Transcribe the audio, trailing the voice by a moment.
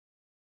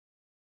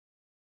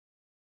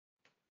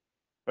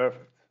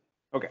Perfect.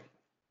 Okay.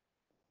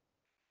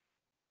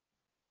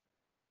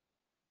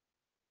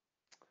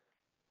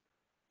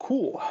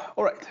 Cool.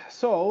 All right.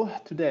 So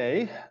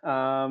today,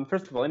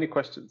 first of all, any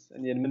questions?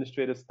 Any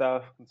administrative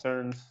stuff,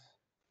 concerns?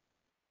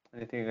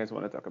 Anything you guys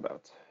want to talk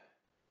about?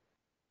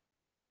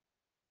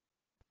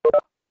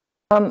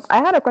 I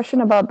had a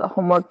question about the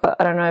homework, but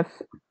I don't know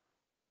if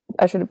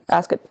I should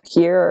ask it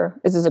here, or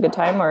is this a good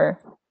time, or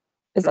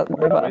is Sure. that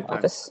more about Great time.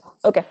 office?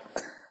 Okay.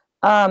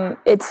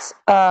 It's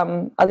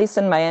at least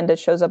in my end, it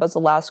shows up as the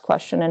last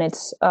question, and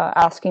it's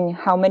asking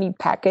how many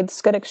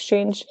packets get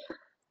exchanged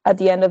at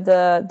the end of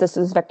the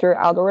distance vector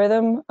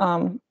algorithm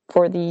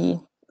for the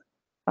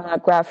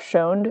graph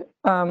shown.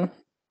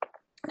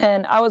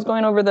 And I was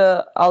going over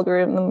the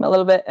algorithm a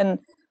little bit, and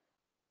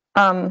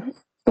I'm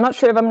not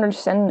sure if I'm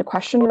understanding the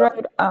question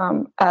right,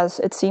 as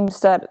it seems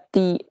that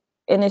the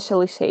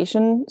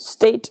initialization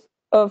state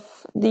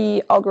of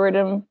the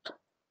algorithm,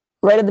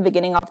 right at the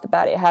beginning off the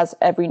bat, it has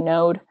every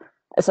node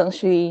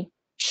essentially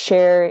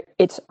share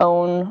its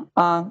own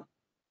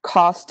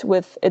cost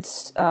with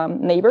its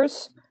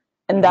neighbors,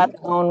 and that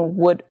zone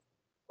would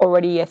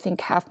already, I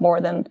think, have more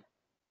than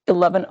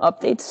 11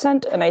 updates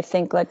sent, and I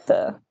think like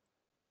the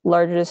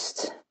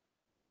largest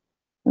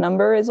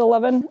number is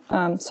 11.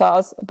 So I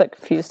was a bit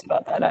confused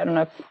about that. I don't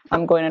know if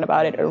I'm going in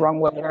about it the wrong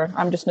way, or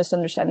I'm just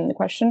misunderstanding the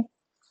question.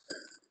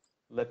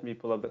 Let me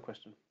pull up the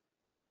question.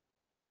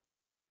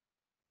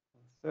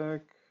 One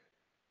sec.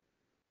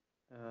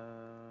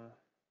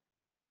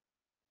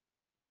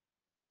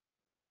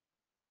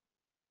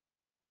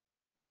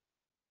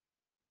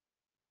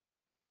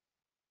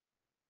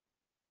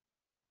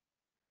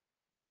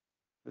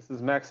 This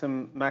is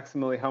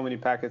maximally how many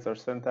packets are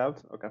sent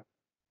out? Okay.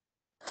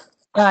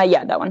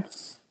 Yeah, that one.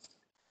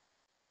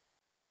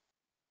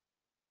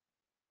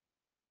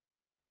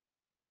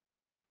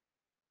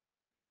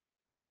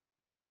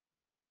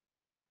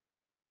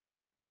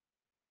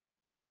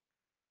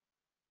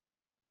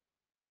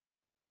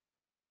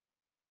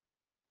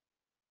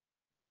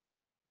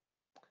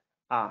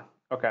 Ah,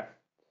 okay.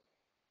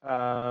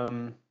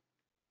 Um,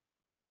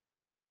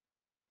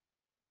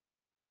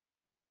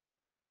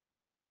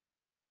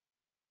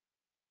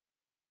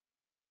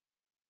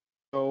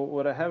 so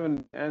what I have in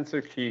the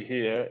answer key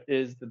here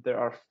is that there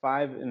are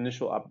 5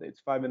 initial updates.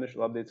 5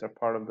 initial updates are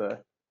part of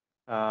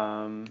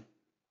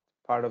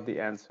the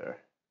answer.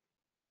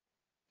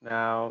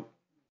 Now,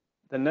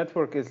 the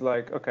network is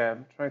like, okay,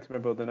 I'm trying to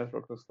remember what the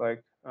network looks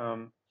like. Let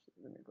me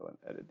go and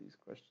edit these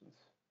questions.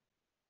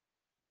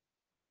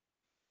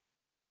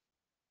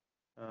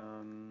 Okay,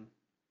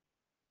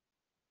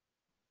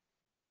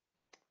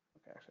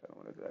 actually, I don't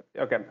want to do that.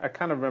 Okay, I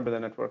kind of remember the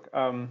network.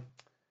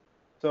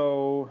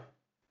 So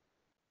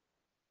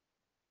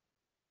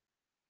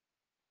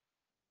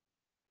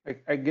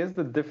I guess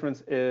the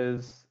difference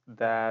is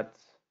that,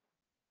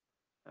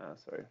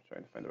 sorry,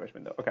 trying to find the right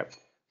window. Okay,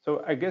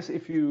 so I guess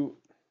if you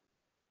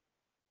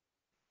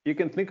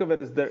can think of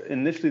it as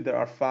there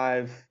are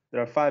five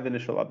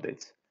initial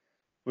updates,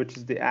 which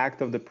is the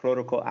act of the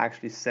protocol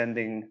actually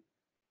sending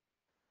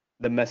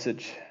the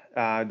message,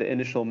 the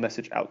initial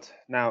message out.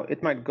 Now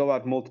it might go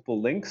out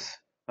multiple links,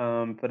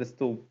 but it's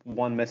still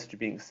one message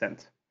being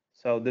sent.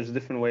 So there's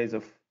different ways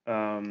of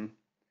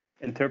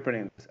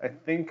interpreting this. I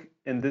think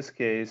in this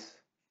case,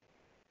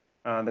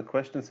 the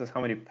question says how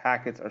many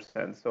packets are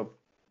sent. So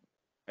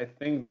I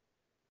think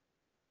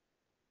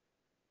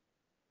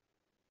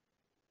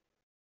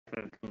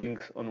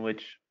links on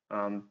which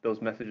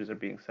those messages are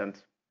being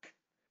sent.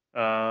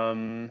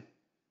 Um,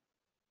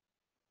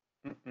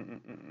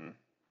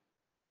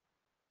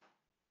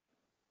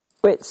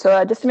 Wait,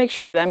 so just to make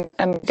sure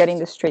I'm getting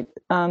this straight.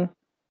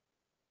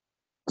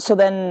 So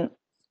then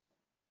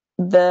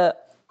the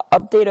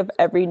update of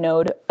every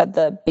node at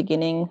the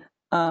beginning,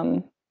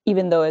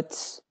 even though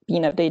it's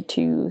being updated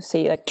to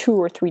say like 2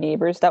 or 3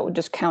 neighbors, that would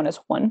just count as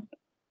one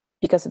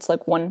because it's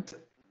like one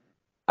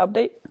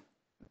update.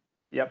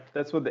 Yep,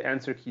 that's what the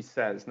answer key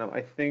says. Now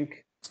I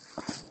think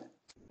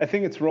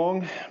it's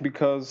wrong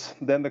because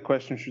then the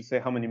question should say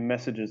how many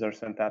messages are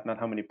sent out, not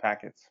how many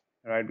packets,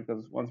 right?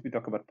 Because once we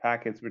talk about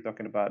packets, we're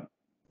talking about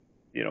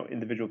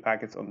individual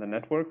packets on the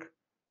network.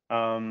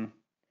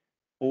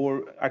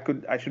 Or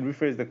I should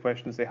rephrase the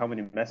question and say how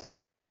many messages.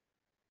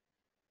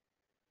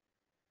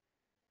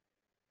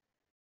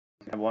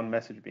 Have one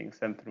message being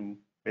sent through,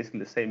 basically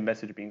the same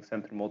message being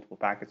sent through multiple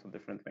packets on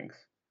different links.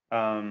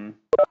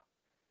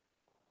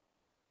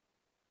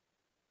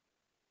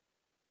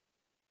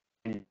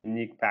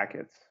 Unique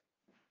packets.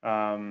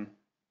 I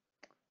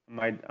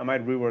might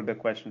reword the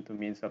question to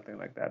mean something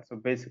like that. So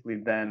basically,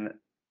 then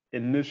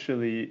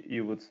initially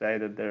you would say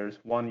that there's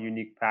one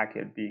unique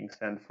packet being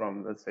sent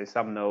from, let's say,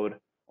 some node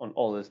on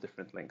all these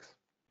different links.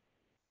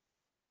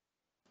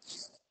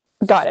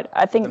 Got it.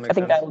 I think Sense?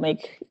 that would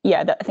make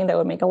I think that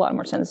would make a lot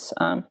more sense.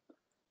 I'll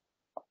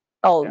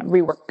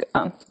rework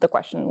the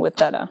question with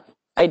that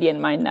idea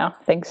in mind now.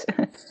 Thanks.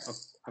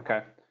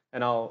 Okay,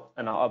 and I'll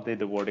update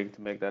the wording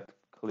to make that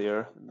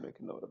clear and make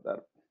a note of that.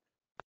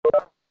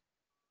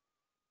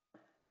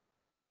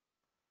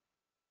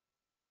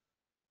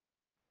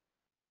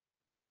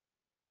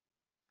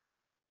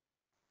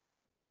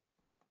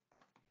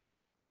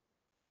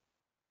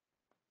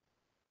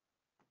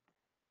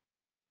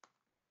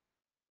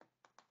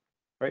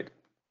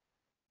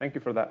 Thank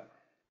you for that.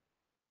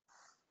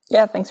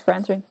 Yeah, thanks for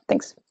answering.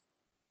 Thanks.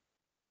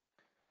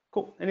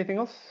 Cool. Anything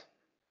else?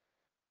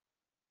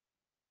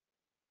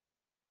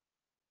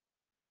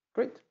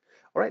 Great.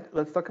 All right,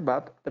 let's talk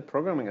about the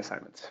programming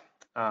assignments.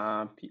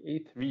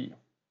 PA3.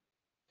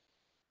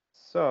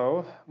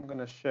 So I'm going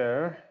to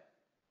share.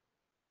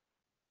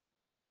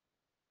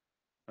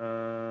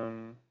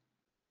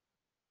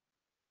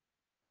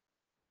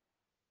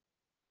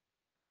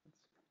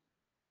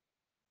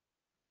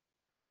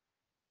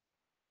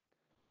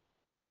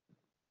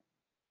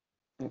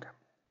 Okay.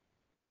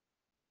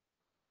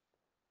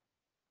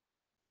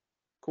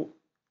 Cool.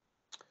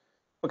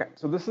 Okay,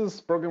 so this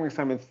is programming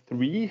assignment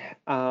 3.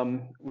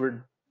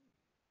 We're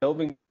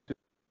delving into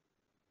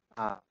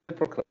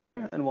network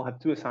layer, and we'll have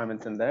 2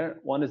 assignments in there.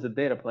 One is the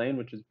data plane,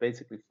 which is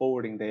basically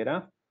forwarding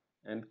data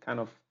and kind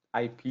of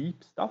IP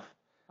stuff.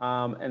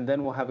 And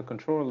then we'll have a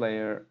control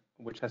layer,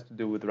 which has to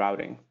do with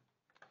routing.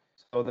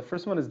 So the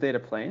first one is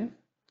data plane,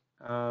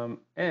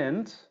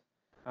 and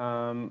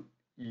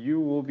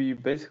you will be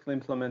basically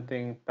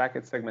implementing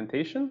packet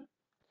segmentation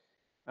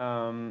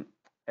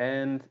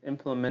and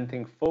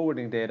implementing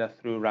forwarding data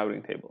through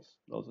routing tables.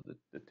 Those are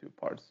the 2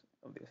 parts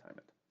of the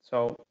assignment.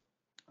 So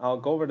I'll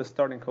go over the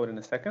starting code in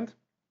a second.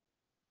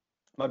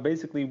 But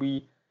basically,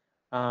 we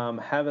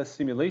have a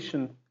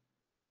simulation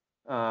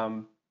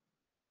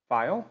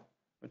file,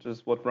 which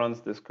is what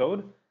runs this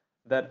code,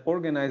 that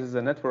organizes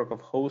a network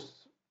of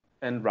hosts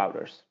and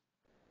routers.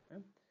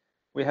 Okay?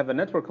 We have a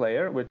network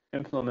layer, which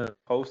implements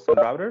hosts and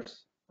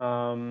routers.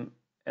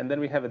 And then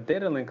we have a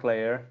data link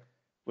layer,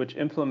 which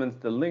implements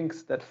the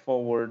links that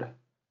forward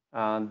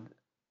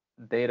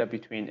data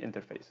between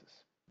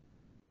interfaces.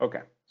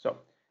 Okay, so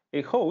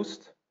a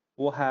host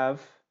will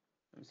have,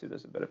 let me see if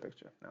there's a better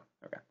picture. No,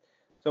 okay.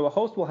 So a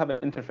host will have an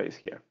interface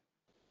here,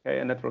 okay,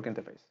 a network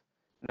interface.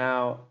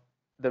 Now,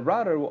 the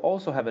router will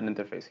also have an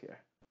interface here.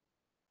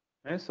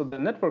 Okay, so the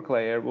network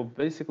layer will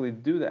basically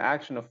do the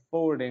action of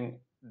forwarding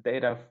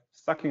data,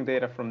 sucking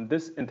data from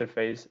this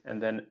interface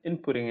and then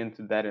inputting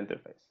into that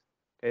interface.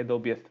 Okay, there'll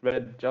be a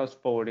thread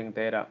just forwarding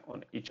data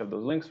on each of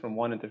those links from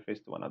one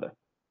interface to another.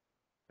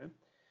 Okay?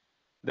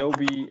 There will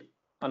be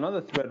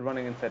another thread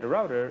running inside the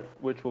router,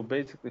 which will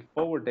basically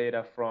forward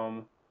data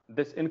from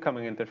this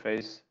incoming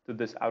interface to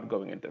this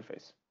outgoing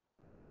interface.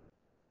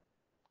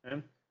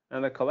 Okay?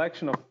 And the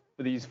collection of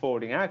these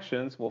forwarding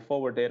actions will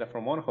forward data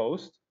from one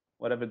host,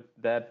 whatever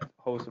that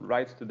host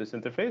writes to this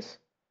interface,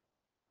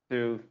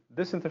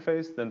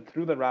 then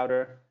through the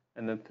router,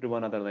 and then through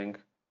another link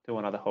to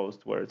another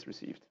host where it's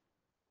received.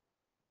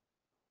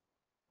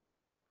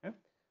 Okay?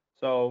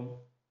 So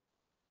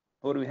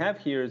what we have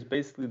here is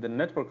basically the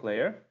network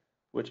layer,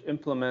 which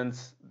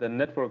implements the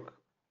network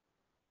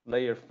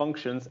layer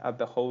functions at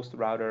the host,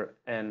 router,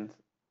 and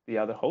the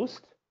other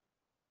host.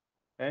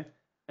 Okay?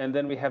 And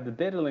then we have the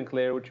data link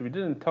layer, which we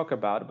didn't talk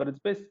about, but it's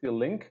basically a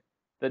link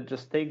that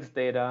just takes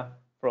data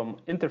from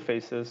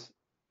interfaces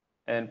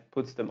and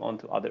puts them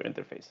onto other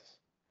interfaces.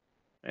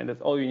 And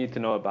that's all you need to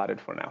know about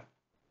it for now.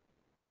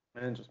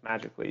 And it just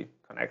magically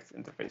connects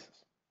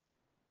interfaces.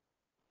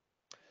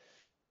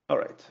 All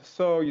right,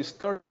 so you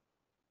start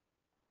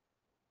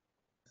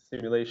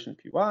simulation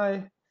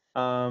PY,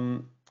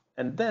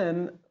 and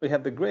then we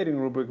have the grading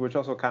rubric, which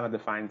also kind of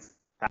defines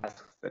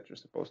tasks that you're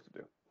supposed to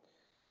do.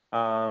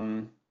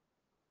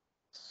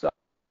 So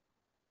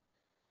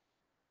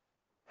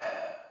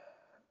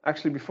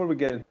actually, before we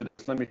get into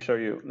this, let me show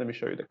you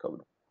the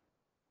code.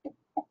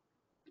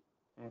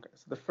 Okay,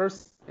 so the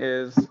first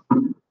is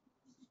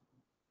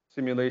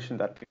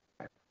simulation.py.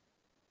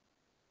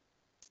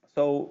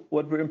 So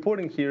what we're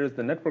importing here is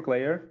the network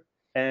layer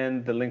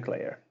and the link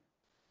layer.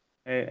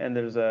 And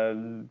there's a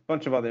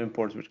bunch of other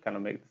imports which kind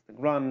of make this thing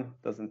run.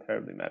 Doesn't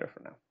terribly matter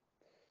for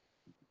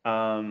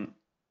now.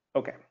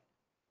 Okay.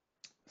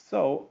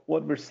 So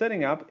what we're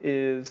setting up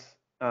is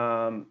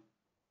something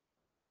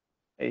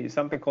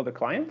called a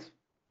client,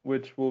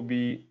 which will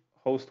be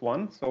host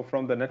 1. So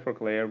from the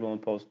network layer, we'll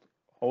impose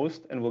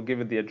host, and we'll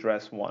give it the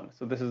address 1.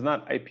 So this is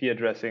not IP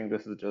addressing.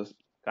 This is just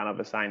kind of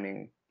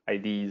assigning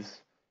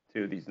IDs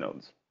to these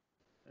nodes.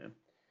 Okay.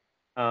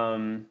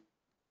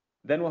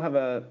 Then we'll have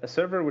a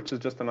server, which is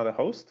just another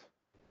host,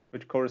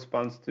 which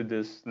corresponds to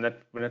this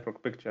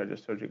network picture I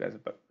just showed you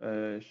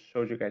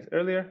guys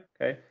earlier.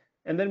 Okay,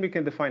 and then we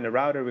can define a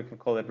router. We can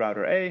call it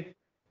router A.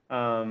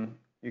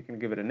 You can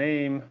give it a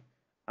name.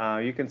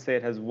 You can say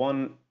it has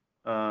one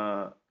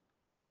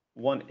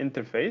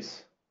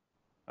interface,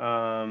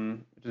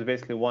 which is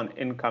basically one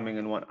incoming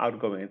and one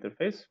outgoing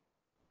interface.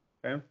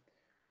 Okay,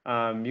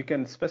 you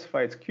can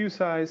specify its queue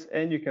size,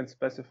 and you can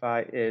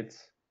specify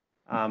its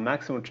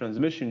maximum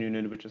transmission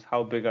unit, which is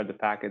how big are the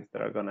packets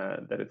that it's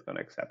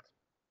gonna accept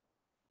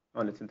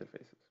on its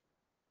interfaces.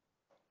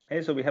 Okay,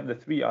 so we have the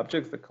 3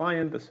 objects: the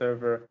client, the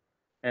server,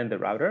 and the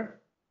router.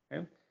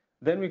 Okay,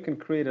 then we can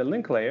create a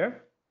link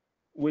layer,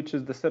 which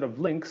is the set of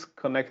links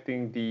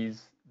connecting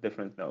these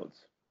different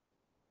nodes.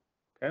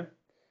 Okay,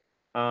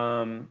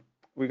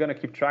 we're gonna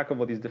keep track of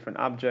all these different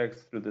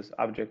objects through this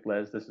object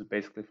list. This is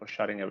basically for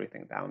shutting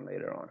everything down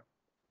later on.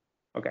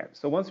 Okay,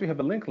 so once we have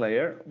a link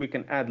layer, we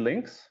can add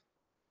links.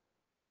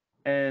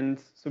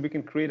 And so we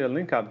can create a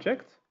link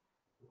object,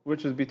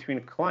 which is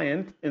between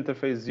client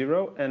interface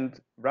 0 and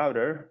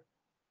router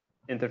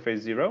interface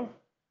 0.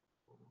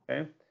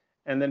 Okay,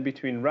 and then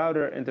between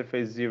router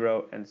interface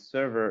 0 and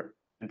server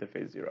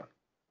interface 0.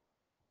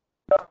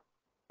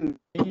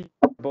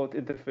 Both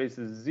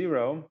interfaces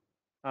 0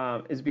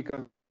 is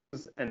because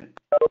an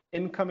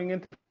incoming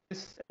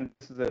interface and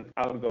this is an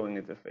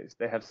outgoing interface.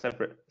 They have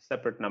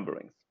separate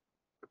numberings.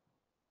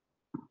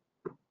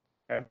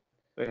 Okay,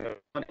 so you have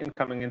one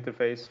incoming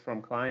interface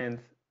from client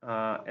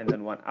and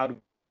then one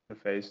outgoing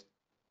interface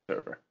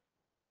server.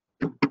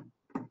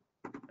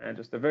 And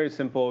just a very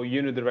simple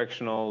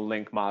unidirectional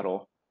link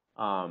model.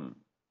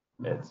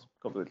 It's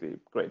completely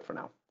great for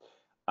now.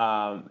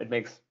 It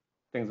makes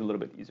things a little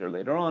bit easier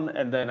later on.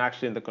 And then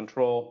actually in the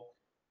control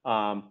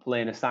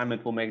plane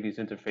assignment, we'll make these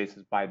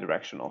interfaces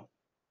bidirectional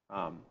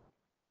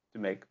to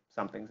make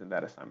some things in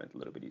that assignment a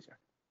little bit easier.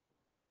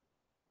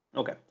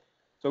 Okay,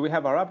 so we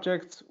have our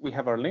objects, we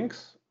have our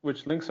links,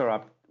 which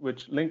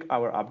link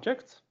our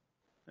objects.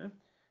 Okay?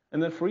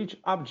 And then for each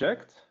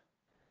object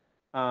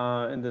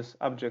in this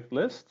object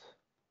list,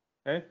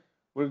 okay,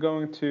 we're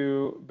going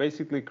to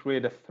basically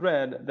create a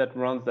thread that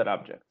runs that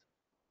object.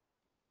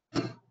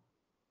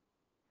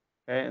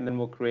 Okay, and then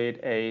we'll create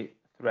a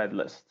thread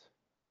list.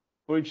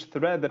 For each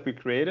thread that we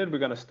created, we're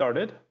going to start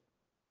it.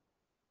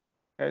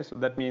 Okay, so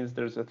that means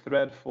there's a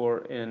thread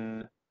for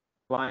in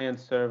client,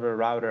 server,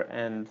 router,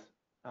 and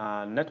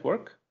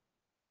network,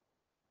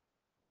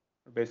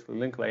 or basically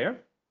link layer.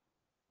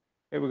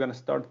 Okay, we're going to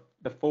start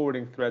the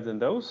forwarding threads in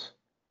those.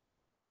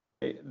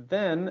 Okay,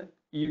 then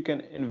you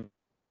can invite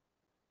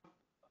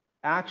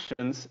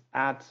actions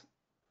at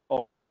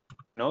all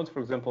nodes. For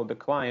example, the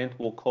client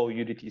will call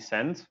UDT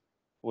send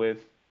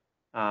with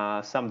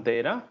some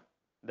data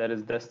that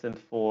is destined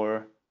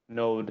for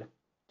node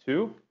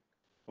 2,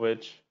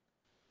 which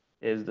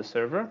is the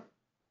server.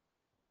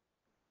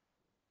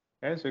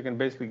 Okay, so you can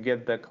basically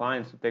get the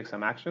clients to take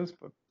some actions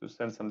to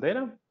send some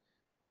data.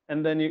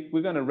 And then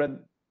we're going to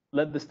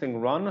let this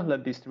thing run,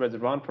 let these threads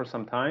run for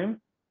some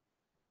time.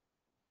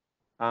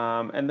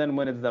 And then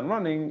when it's done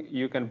running,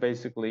 you can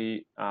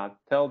basically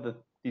tell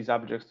these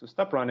objects to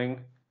stop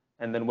running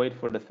and then wait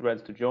for the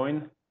threads to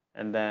join.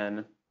 And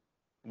then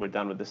we're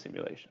done with the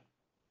simulation.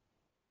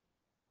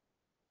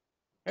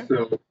 Okay.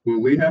 So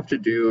will we have to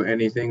do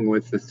anything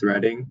with the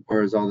threading,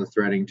 or is all the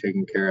threading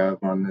taken care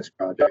of on this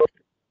project?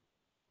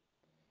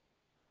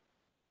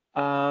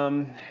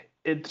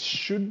 It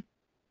should.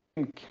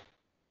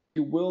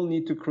 You will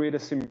need to create a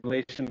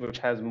simulation which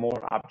has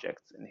more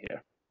objects in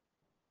here.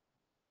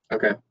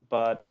 Okay.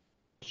 But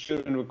it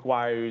shouldn't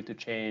require you to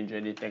change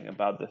anything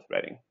about the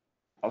threading.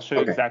 I'll show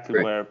you Okay,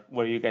 exactly great.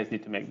 where you guys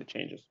need to make the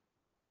changes.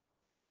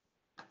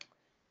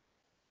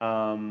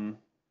 Okay,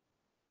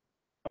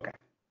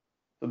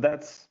 so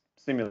that's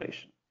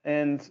simulation.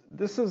 And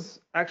this is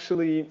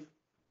actually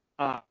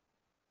a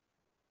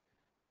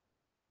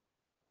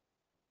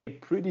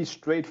pretty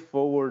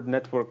straightforward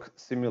network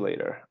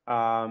simulator.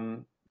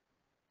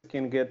 It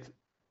can get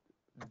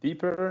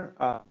deeper.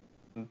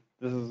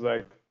 This is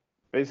like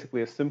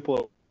basically a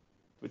simple,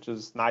 which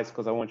is nice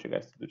because I want you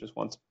guys to do just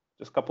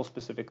a couple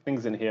specific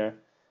things in here.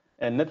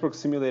 And network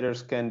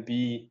simulators can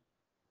be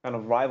kind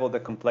of rival the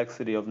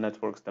complexity of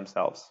networks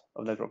themselves,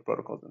 of network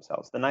protocols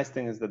themselves. The nice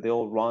thing is that they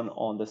all run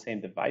on the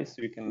same device,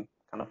 so you can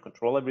kind of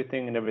control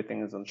everything and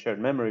everything is on shared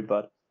memory,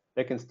 but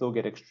they can still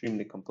get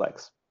extremely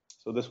complex.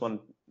 So this one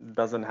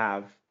doesn't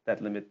have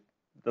that limit,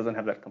 doesn't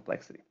have that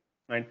complexity,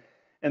 right?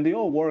 And they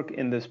all work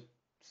in this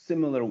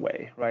similar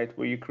way, right?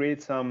 Where you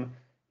create some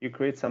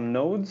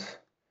nodes,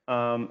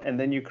 and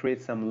then you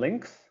create some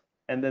links,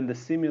 and then the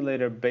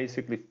simulator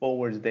basically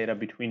forwards data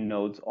between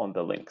nodes on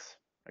the links.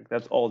 Like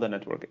that's all the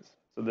network is.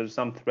 So there's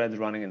some threads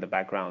running in the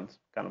background,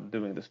 kind of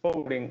doing this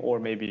forwarding, or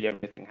maybe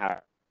everything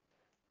has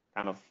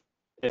kind of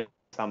in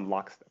some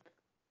lockstep.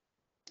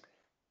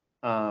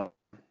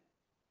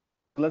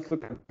 Let's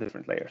look at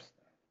different layers.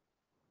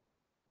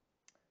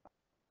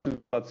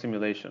 About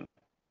simulation.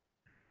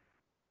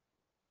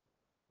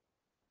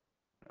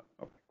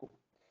 Okay, cool.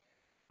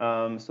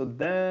 So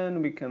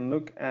then we can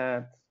look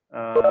at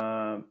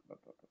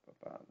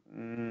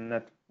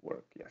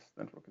network. Yes,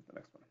 network is the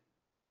next one.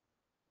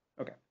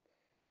 Okay.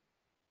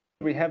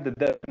 We have the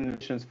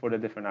definitions for the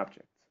different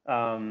objects.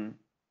 I'm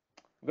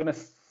going to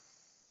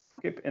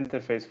skip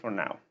interface for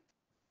now.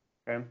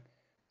 Okay.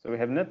 So we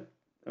have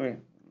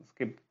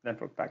skip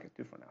network packet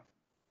 2 for now.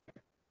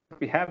 What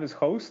we have is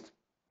host.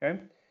 Okay.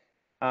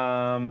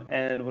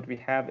 And what we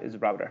have is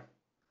router.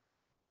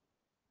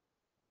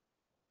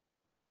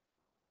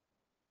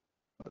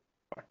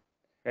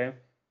 Okay.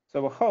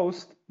 So a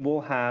host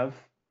will have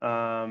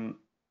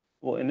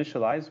will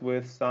initialize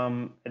with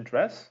some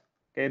address.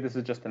 Okay. This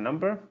is just a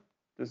number.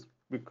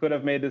 We could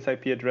have made this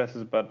IP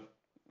addresses, but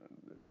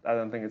I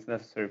don't think it's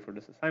necessary for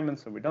this assignment,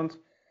 so we don't.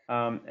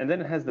 And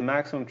then it has the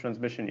maximum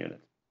transmission unit.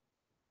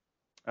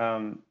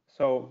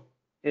 So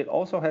it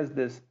also has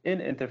this in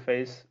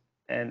interface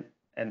and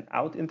an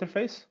out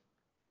interface.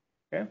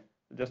 Okay,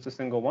 just a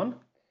single one.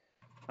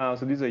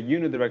 So these are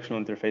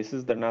unidirectional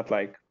interfaces. They're not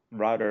like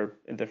router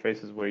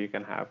interfaces where you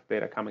can have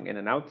data coming in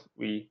and out.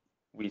 We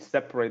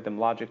separate them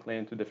logically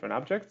into different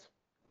objects.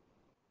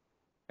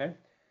 Okay,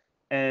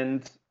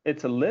 and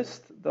it's a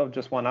list of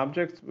just one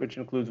object, which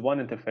includes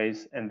one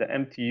interface, and the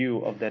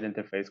MTU of that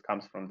interface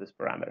comes from this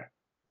parameter.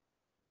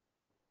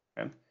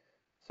 Okay,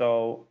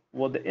 so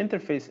what the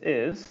interface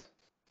is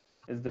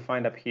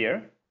defined up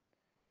here.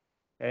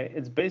 Okay,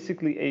 it's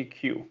basically a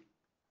queue.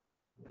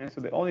 Okay,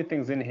 so the only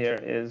things in here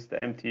is the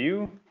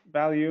MTU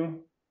value,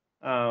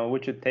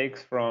 which it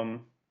takes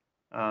from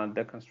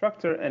the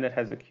constructor, and it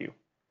has a queue.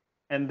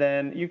 And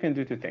then you can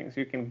do two things.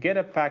 You can get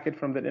a packet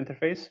from that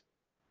interface,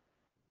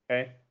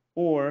 okay,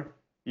 or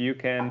you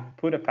can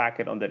put a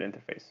packet on that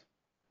interface.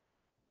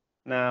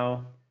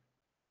 Now,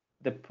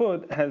 the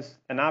put has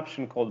an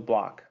option called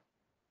block.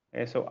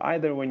 Okay, so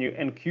either when you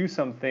enqueue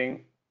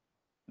something,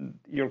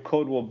 your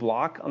code will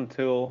block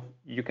until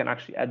you can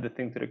actually add the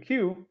thing to the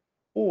queue,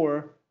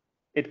 or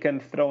it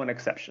can throw an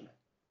exception.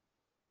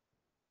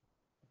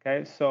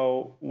 Okay,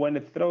 so when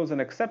it throws an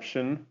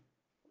exception,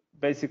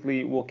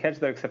 basically we'll catch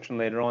the exception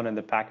later on and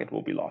the packet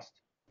will be lost.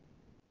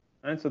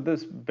 And so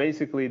this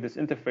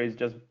interface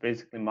just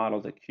basically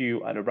models a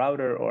queue at a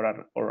router or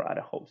at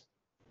a host.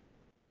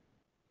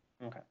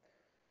 Okay,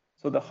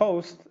 so the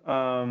host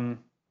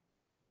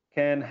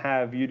can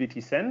have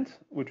UDT send,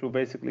 which will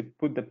basically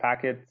put the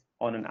packet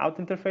on an out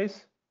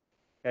interface.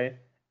 Okay,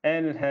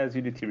 and it has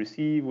UDT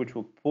receive, which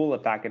will pull a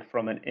packet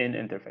from an in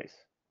interface.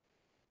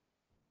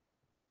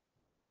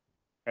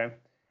 Okay,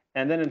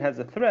 and then it has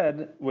a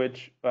thread,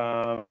 which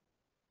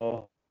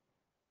will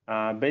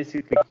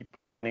basically keep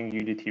running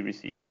UDT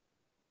receive.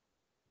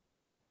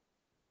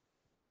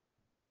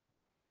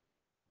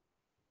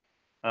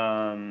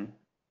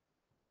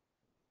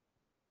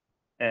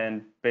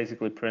 And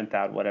basically print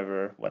out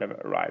whatever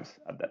arrives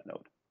at that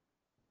node.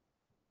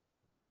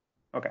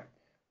 Okay,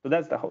 so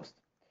that's the host.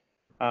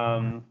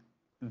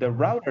 The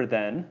router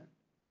then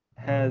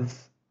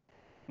has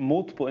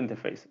multiple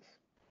interfaces.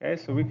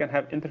 Okay, so we can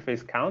have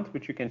interface count,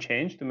 which you can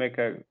change to make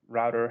a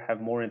router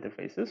have more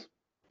interfaces.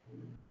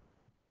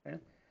 Okay,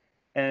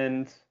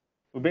 and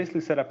we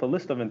basically set up a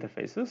list of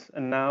interfaces,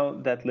 and now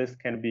that list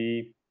can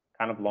be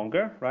kind of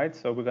longer, right?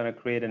 So we're going to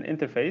create an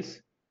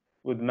interface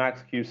with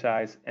max queue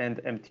size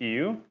and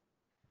MTU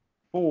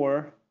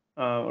for,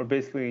 or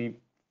basically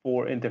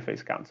for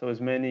interface count. So as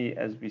many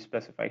as we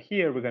specify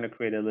here, we're going to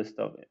create a list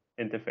of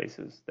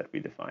interfaces that we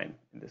define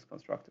in this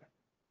constructor.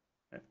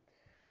 Okay.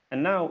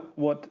 And now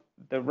what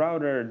the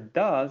router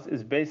does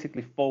is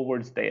basically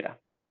forwards data.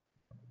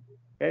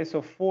 Okay,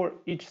 so for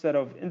each set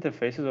of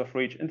interfaces, or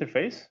for each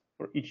interface,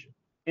 for each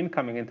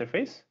incoming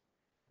interface,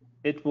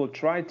 it will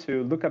try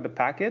to look at the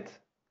packet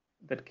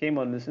that came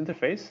on this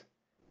interface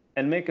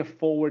and make a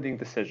forwarding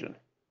decision.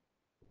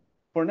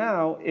 For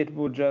now, it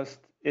will just,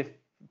 if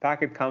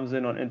packet comes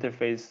in on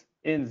interface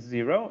in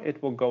 0,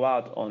 it will go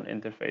out on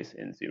interface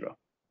in 0.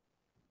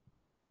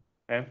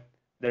 Okay,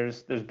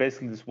 there's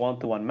basically this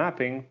one-to-one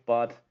mapping,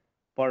 but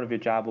part of your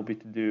job will be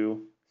to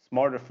do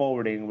smarter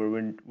forwarding, where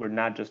we're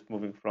not just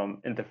moving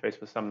from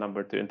interface with some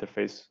number to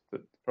interface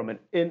from an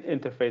in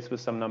interface with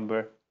some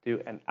number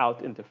to an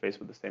out interface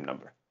with the same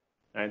number.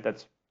 Right,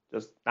 that's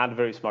just not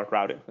very smart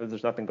routing.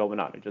 There's nothing going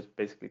on. You're just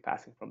basically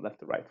passing from left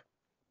to right.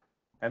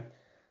 Okay,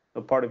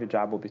 so part of your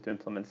job will be to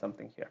implement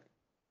something here.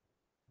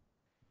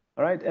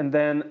 All right, and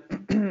then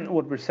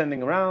what we're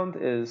sending around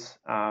is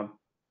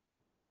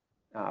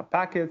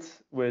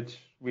packets, which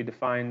we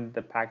define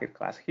the packet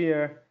class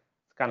here.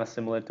 It's kind of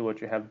similar to what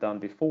you have done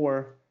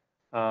before.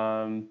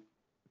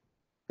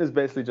 This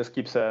basically just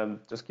keeps a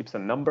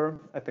number.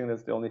 I think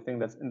that's the only thing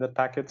that's in the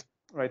packet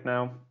right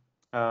now.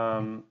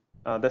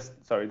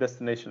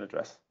 Destination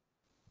address,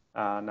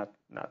 not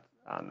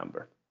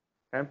number.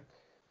 Okay.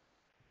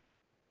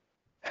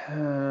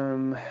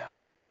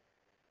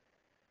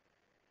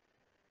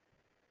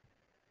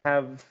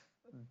 Have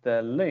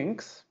the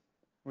links,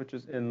 which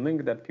is in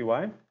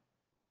link.py.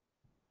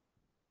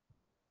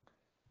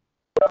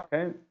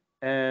 Okay,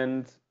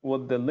 and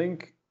what the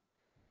link,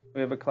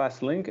 we have a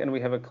class link and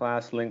we have a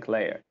class link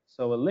layer.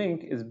 So a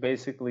link is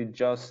basically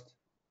just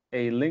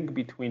a link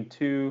between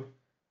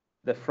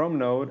the from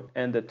node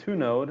and the to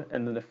node,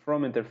 and then the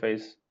from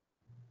interface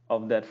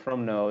of that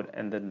from node,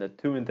 and then the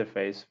to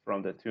interface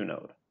from the to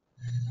node.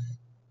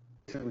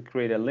 We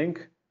create a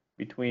link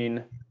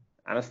between,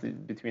 honestly,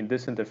 between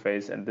this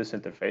interface and this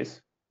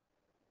interface.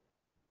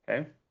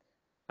 Okay,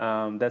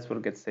 that's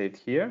what gets saved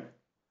here.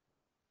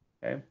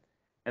 Okay,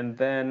 and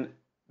then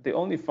the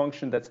only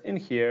function that's in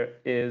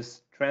here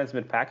is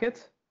transmit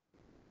packet.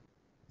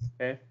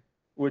 Okay,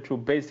 which will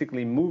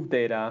basically move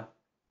data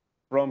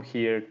from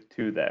here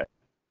to there.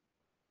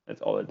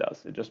 That's all it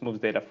does. It just moves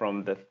data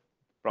from the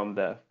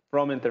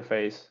from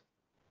interface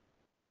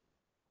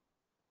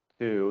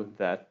to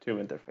that to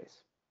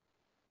interface.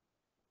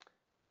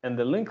 And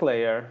the link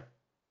layer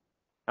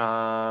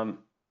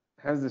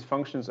has these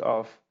functions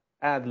of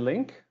add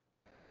link,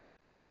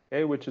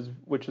 okay, which is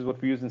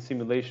what we use in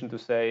simulation to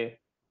say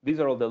these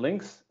are all the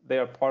links. They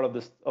are part of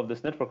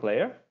this network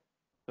layer.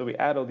 So we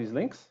add all these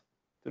links,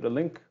 to the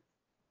link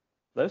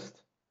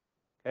list,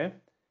 okay?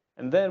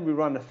 And then we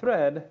run a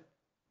thread,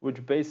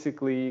 which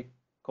basically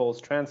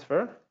calls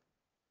transfer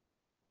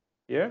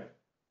here,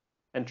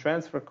 and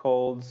transfer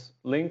calls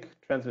link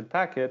transmit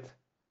packet,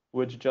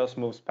 which just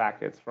moves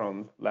packets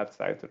from left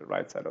side to the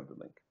right side of the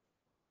link.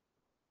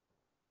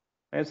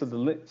 And so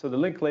the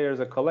link layer is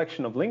a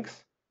collection of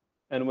links,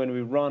 and when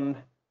we run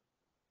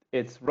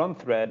its run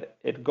thread,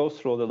 it goes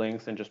through all the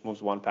links and just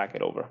moves one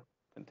packet over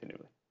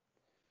continually.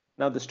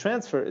 Now this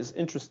transfer is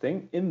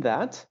interesting in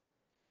that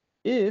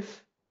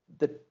if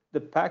the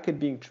packet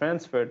being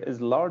transferred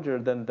is larger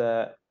than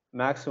the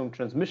maximum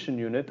transmission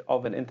unit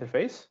of an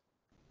interface,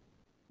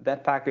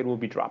 that packet will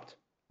be dropped.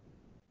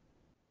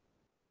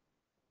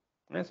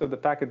 And so if the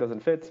packet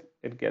doesn't fit,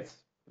 it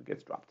gets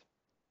dropped.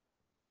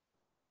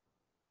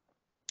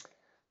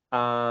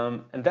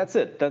 And that's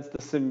it. That's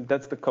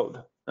the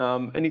code.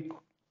 Any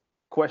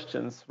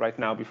questions right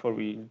now before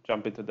we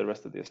jump into the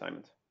rest of the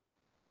assignment?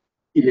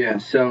 Yeah,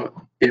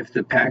 so if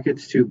the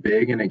packet's too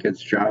big and it gets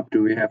dropped,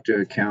 do we have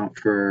to account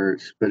for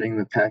splitting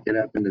the packet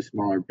up into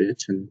smaller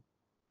bits and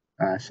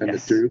send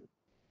it through?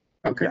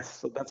 Okay.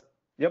 Yes, so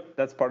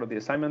that's part of the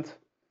assignment.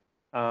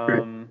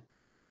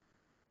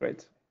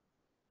 Great.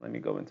 Let me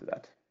go into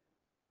that.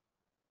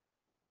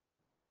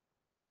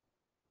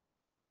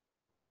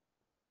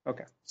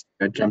 Okay.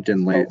 I jumped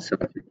in late, so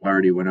if you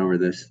already went over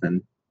this,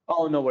 then.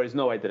 Oh, no worries.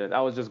 No, I didn't.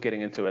 I was just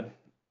getting into it.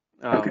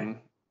 Okay.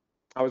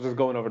 I was just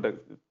going over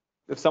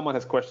if someone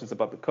has questions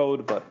about the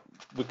code, but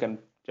we can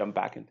jump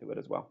back into it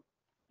as well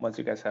once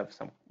you guys have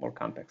some more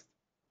context.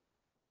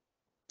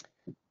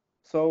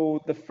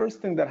 So the first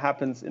thing that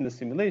happens in the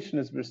simulation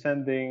is we're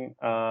sending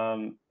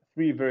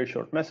 3 very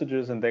short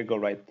messages, and they go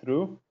right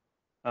through.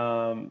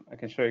 I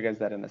can show you guys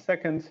that in a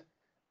second.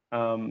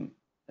 And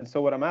so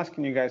what I'm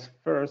asking you guys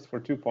first for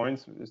 2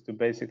 points is to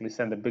basically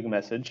send a big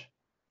message.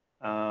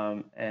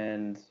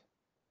 And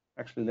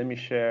actually, let me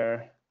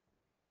share.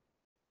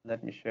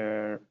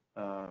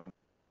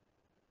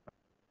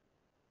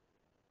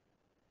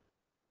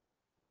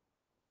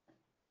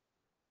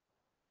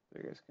 So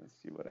you guys can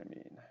see what I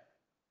mean.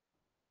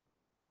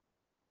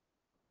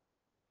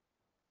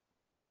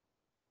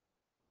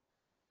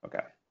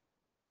 Okay.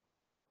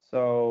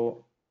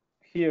 So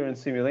here in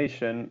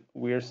simulation,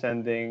 we're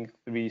sending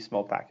 3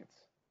 small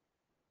packets.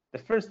 The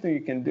first thing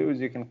you can do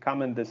is you can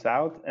comment this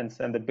out and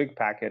send a big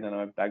packet.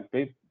 And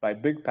by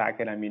big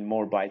packet, I mean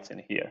more bytes in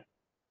here.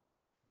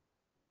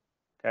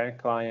 Okay,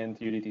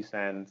 client, UDT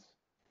sends,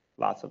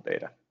 lots of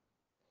data.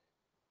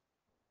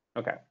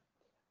 Okay.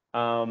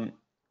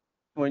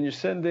 When you're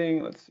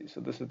sending, let's see,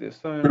 so this is the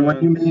assignment. But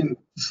when you mean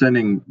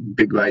sending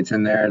big bytes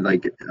in there,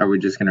 like, are we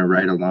just going to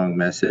write a long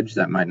message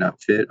that might not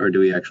fit, or do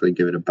we actually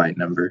give it a byte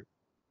number?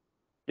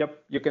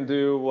 Yep, you can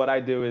do what I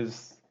do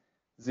is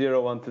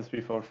 0, 1, 2,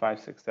 3, 4, 5,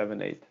 6,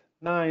 7, 8,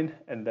 9,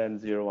 and then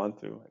 0, 1,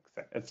 2,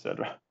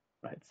 etc.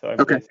 Right. So I'm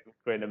basically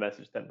creating a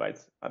message 10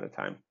 bytes at a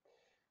time.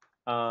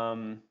 All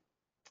right.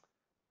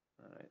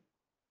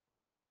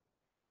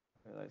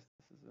 I realize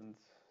this isn't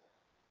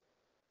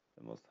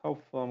the most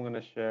helpful. I'm going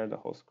to share the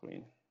whole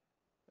screen.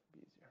 That'd be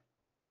easier.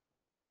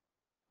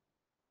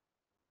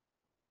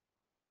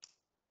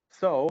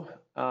 So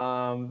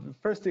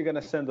first, you're going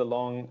to send a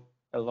long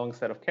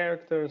set of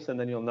characters, and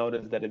then you'll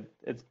notice that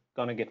it's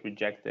going to get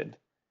rejected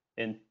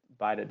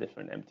by the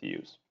different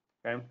MTUs.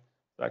 Okay,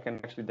 so I can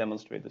actually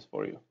demonstrate this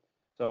for you.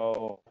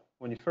 So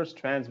when you first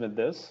transmit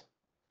this,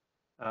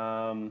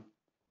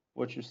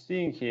 what you're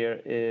seeing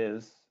here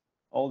is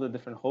all the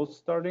different hosts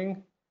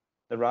starting,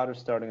 the router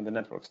starting, the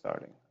network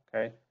starting.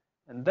 Okay,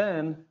 and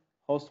then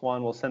host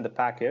 1 will send the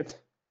packet.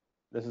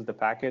 This is the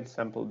packet,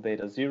 sample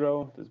data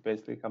 0. This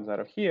basically comes out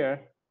of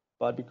here.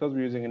 But because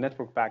we're using a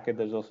network packet,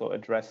 there's also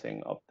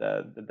addressing of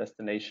the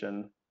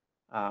destination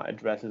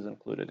addresses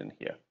included in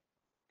here.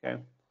 Okay,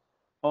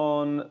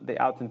 on the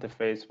out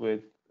interface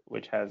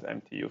which has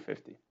MTU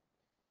 50.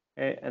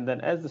 Okay, and then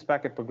as this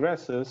packet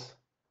progresses,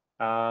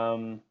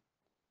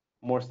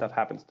 more stuff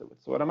happens to it.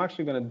 So what I'm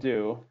actually going to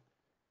do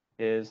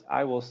is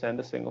I will send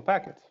a single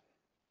packet.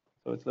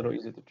 So it's a little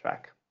easy to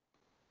track.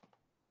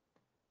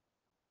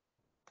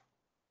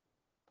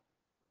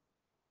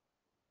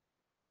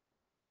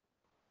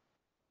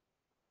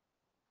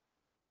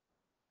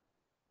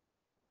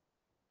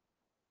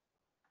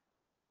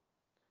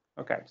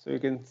 Okay, so you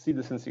can see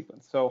this in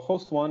sequence. So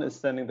host 1 is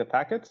sending the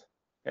packet.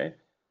 Okay,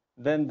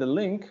 then the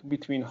link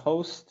between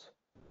host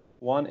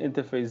 1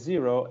 interface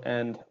 0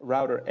 and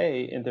router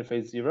A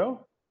interface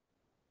 0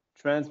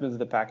 transmits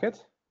the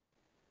packet.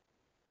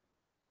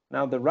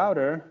 Now the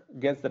router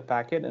gets the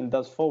packet and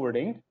does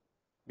forwarding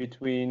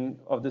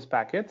of this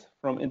packet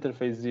from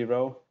interface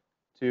 0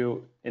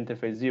 to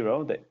interface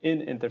 0, the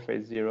in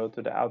interface 0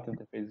 to the out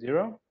interface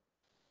 0,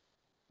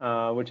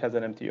 which has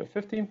an MTU of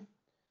 50.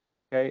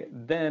 Okay,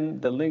 then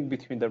the link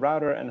between the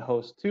router and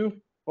host 2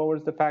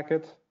 forwards the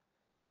packet,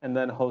 and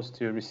then host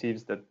 2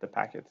 receives the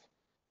packet.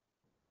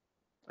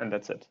 And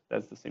that's it.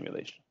 That's the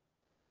simulation.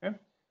 Okay,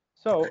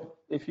 so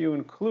if you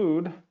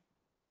include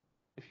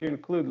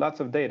lots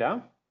of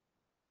data,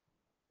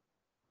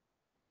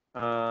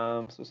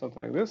 so something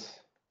like this,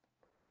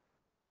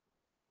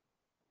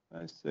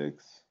 5,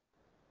 6,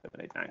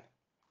 7, 8, 9.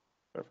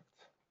 Perfect.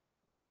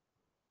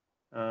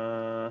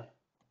 I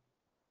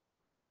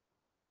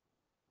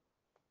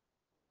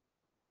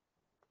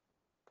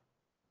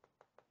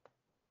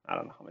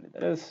don't know how many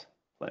that is.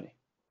 Plenty.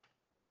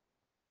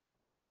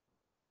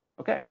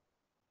 Okay.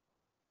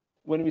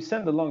 When we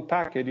send the long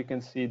packet, you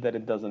can see that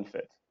it doesn't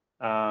fit.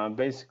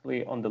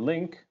 Basically, on the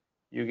link,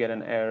 you get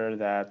an error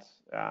that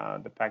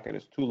the packet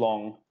is too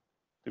long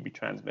to be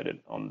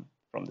transmitted from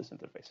this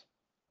interface.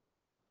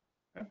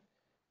 Okay.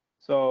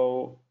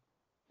 So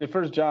the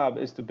first job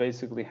is to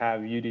basically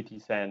have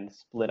UDT send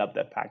split up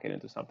that packet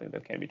into something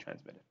that can be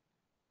transmitted.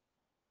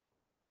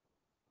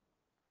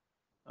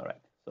 All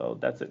right, so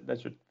that's it.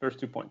 That's your first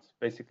 2 points,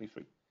 basically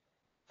free.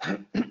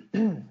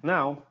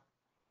 Now,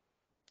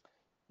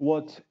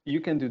 what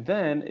you can do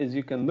then is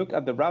you can look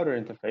at the router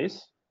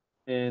interface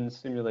in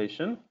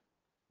simulation.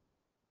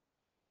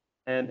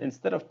 And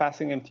instead of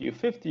passing MTU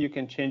 50, you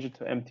can change it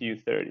to MTU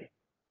 30.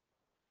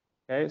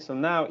 Okay, so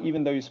now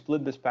even though you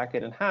split this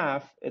packet in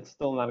half, it's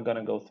still not going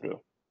to go through.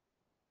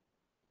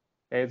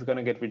 Okay, it's going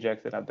to get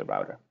rejected at the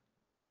router.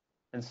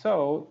 And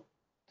so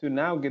to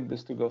now get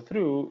this to go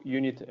through,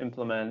 you need to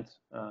implement,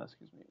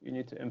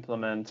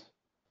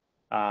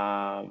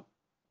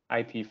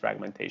 IP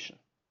fragmentation,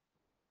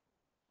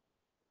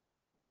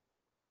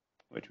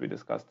 which we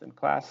discussed in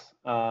class,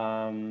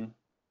 to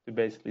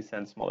basically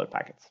send smaller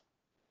packets.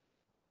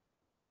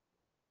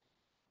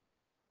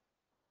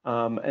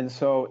 And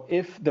so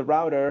if the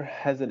router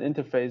has an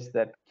interface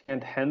that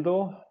can't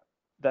handle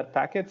that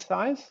packet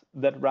size,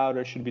 that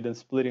router should be then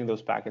splitting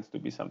those packets to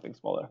be something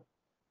smaller,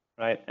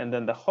 right? And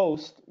then the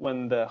host,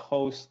 the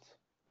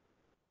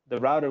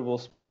router will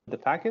split the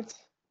packets,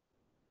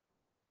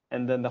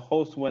 and then the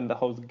host, when the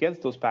host gets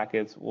those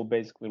packets, will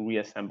basically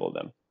reassemble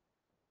them.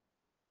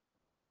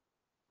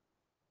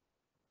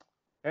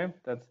 Okay,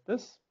 that's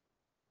this.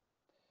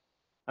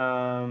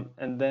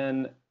 And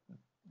then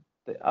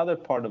the other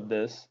part of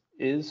this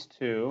is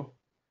to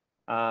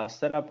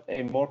set up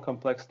a more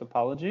complex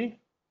topology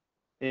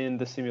in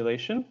the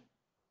simulation.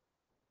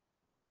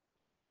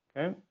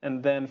 Okay,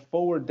 and then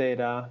forward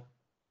data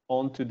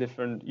onto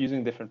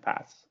using different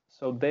paths.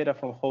 So data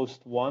from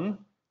host 1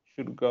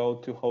 should go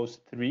to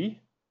host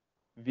 3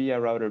 via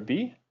router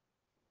B,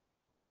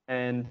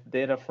 and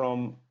data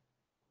from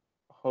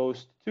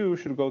host 2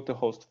 should go to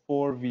host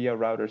 4 via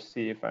router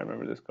C, if I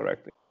remember this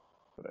correctly,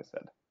 what I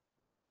said.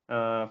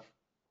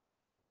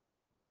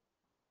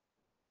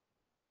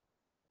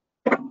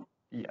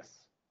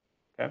 Yes.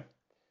 Okay.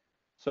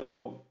 So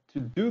to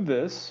do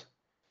this,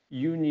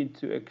 you need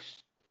to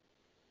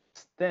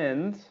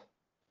extend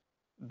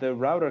the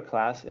router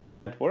class in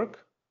the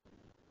network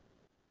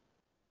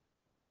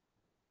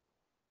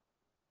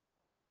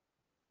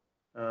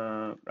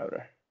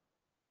router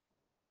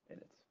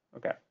minutes.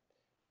 Okay.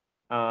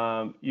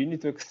 You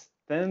need to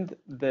extend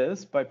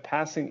this by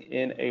passing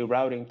in a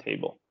routing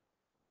table.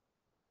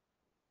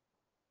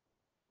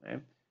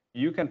 Okay.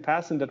 You can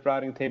pass in that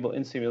routing table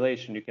in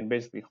simulation. You can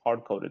basically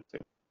hard code it to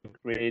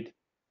create,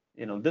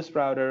 this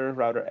router,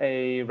 router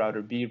A,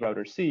 router B,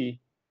 router C.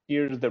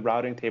 Here's the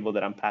routing table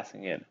that I'm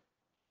passing in.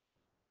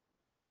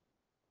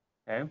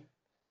 Okay,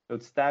 so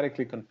it's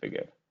statically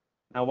configured.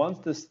 Now, once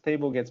this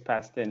table gets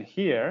passed in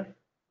here,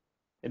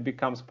 it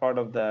becomes part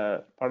of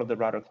the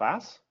router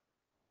class.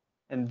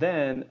 And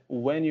then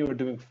when you are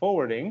doing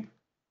forwarding,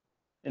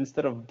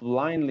 instead of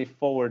blindly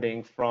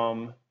forwarding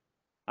from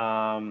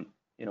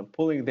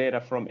pulling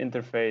data from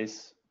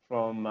interface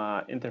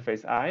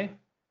I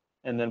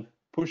and then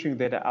pushing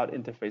data out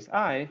interface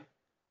I,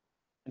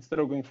 instead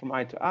of going from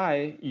I to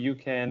I, you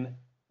can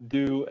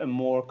do a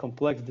more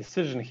complex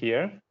decision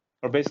here,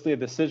 or basically a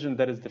decision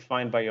that is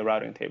defined by your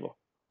routing table.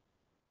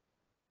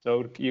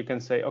 So you can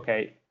say,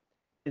 okay,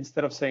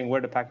 instead of saying where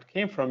the packet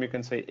came from, you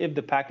can say if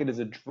the packet is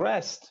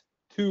addressed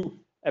to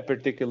a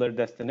particular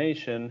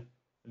destination,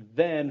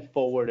 then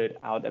forward it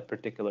out a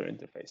particular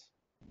interface.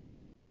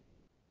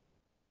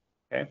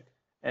 Okay,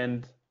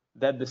 and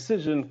that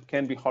decision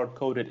can be hard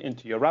coded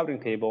into your routing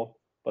table,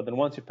 but then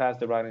once you pass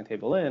the routing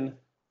table in,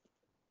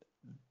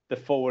 the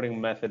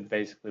forwarding method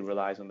basically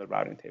relies on the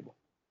routing table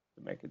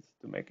to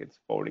make its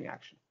forwarding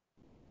action.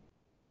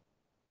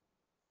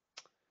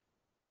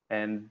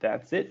 And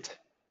that's it.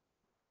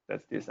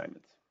 That's the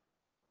assignment.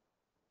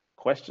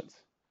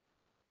 Questions?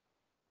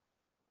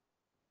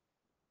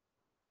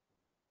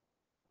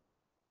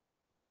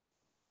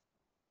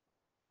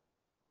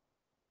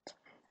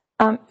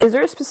 Is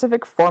there a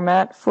specific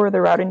format for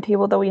the routing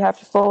table that we have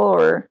to follow,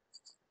 or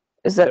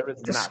is that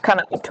just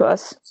kind of up to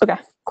us? Okay,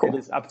 cool. It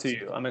is up to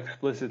you. I'm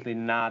explicitly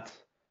not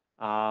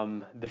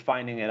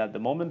defining it at the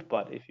moment,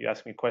 but if you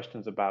ask me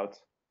questions about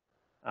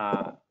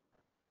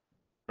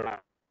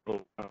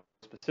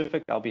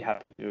specific, I'll be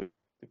happy to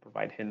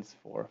provide hints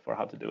for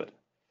how to do it.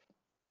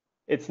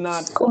 It's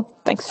not cool.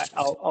 Thanks.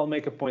 I'll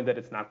make a point that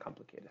it's not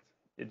complicated.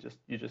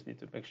 You just need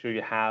to make sure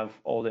you have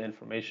all the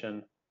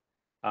information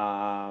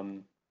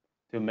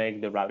to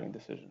make the routing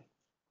decision,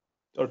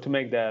 or to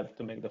make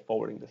the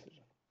forwarding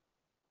decision.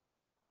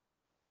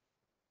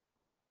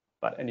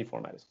 But any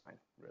format is fine,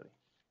 really.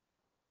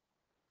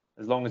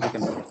 as long as you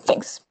can see.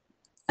 Thanks.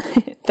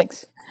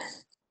 Thanks.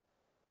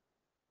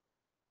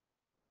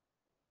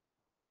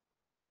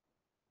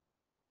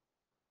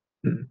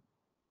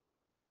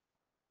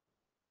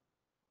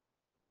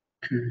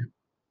 Okay.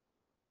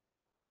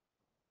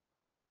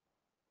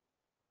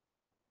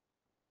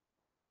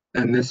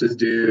 And this is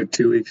due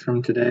 2 weeks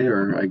from today,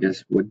 or I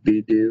guess would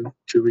be due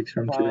 2 weeks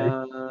from today?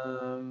 That's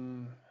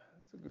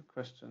a good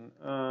question.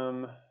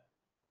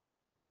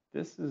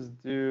 This is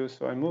due,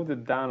 so I moved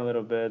it down a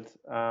little bit.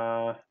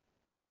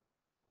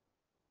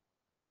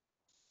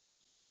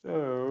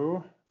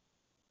 So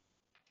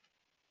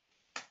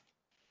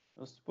it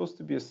was supposed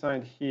to be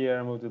assigned here.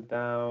 I moved it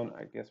down.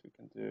 I guess we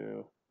can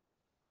do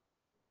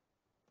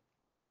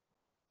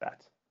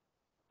that.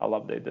 I'll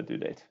update the due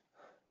date.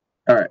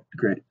 All right,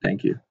 great,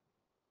 thank you.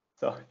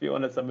 So if you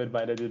want to submit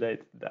by the due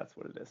date, that's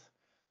what it is.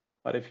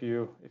 But if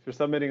you're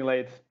submitting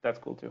late, that's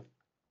cool too.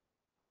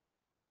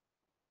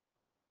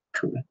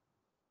 Cool.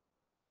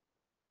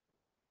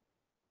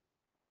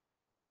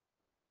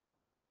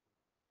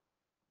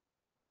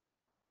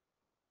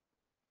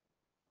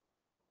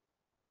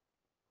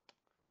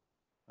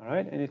 All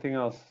right. Anything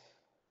else?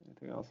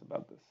 Anything else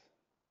about this?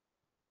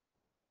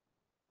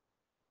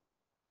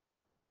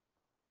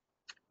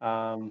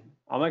 I'll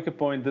make a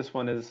point. This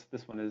one is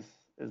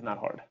not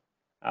hard.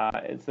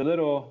 It's a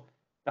little.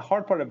 The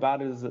hard part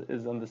about it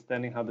is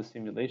understanding how the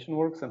simulation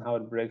works and how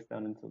it breaks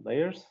down into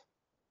layers.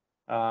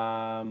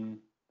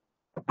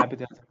 Happy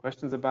to answer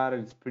questions about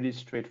it. It's pretty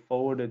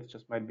straightforward. It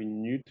just might be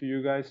new to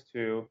you guys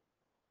to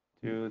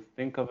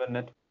think of a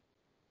network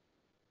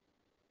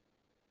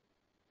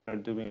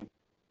doing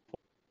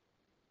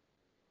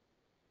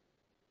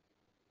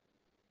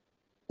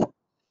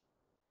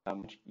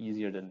much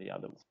easier than the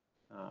other ones.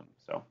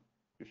 So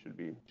it should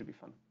be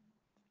fun.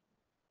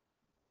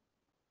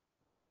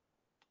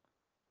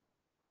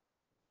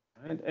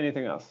 All right.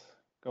 Anything else?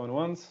 Going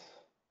once?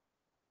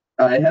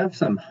 I have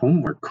some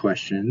homework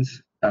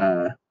questions.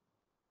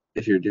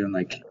 If you're doing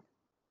like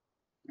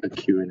a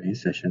Q&A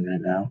session right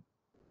now.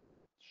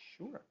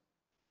 Sure.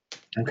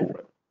 Okay. Go for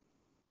it.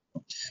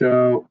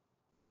 So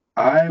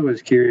I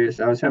was curious.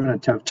 I was having a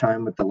tough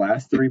time with the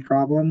last 3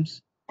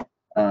 problems.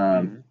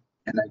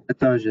 And I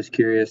thought I was just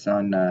curious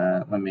on,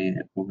 let me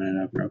open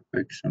it up real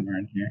quick somewhere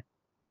in here.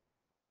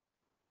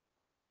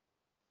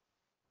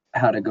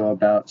 How to go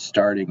about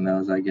starting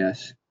those, I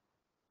guess.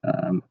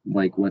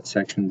 Like what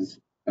sections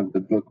of the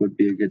book would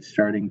be a good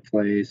starting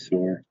place,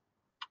 or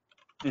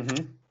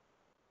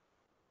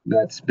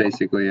that's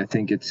basically, I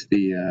think it's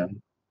the,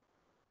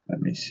 let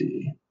me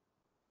see.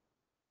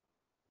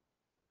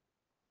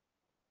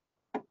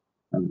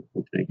 I'm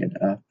opening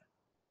it up.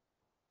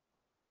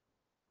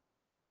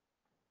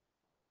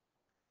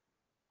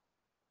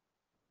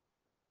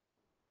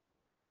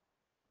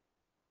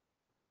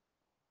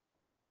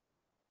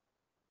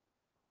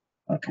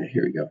 Okay,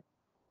 here we go.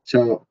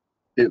 So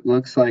it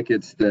looks like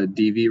it's the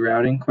DV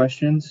routing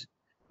questions.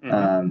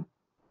 And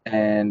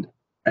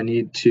I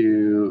need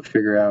to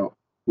figure out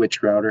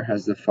which router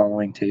has the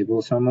following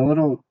table. So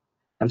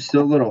I'm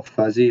still a little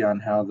fuzzy on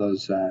how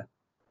those,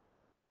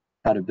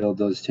 how to build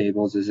those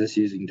tables. Is this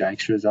using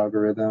Dijkstra's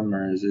algorithm,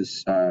 or is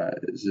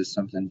this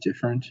something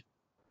different?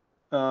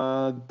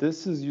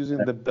 This is using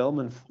the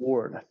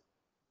Bellman-Ford.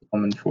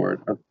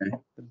 Bellman-Ford, okay.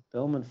 The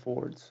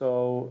Bellman-Ford.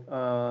 So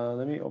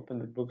let me open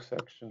the book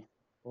section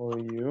for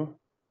you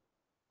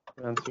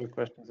to answer your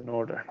questions in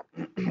order.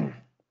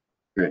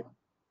 Great.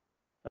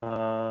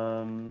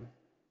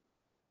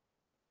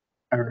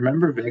 I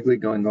remember vaguely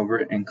going over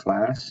it in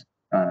class,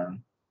 but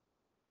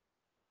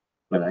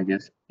I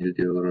guess I need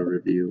to do a little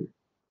review.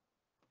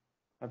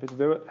 Happy to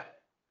do it.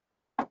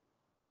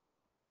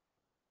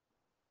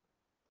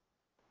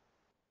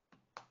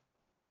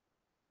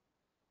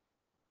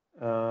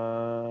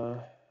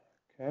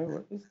 Okay,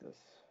 what is this?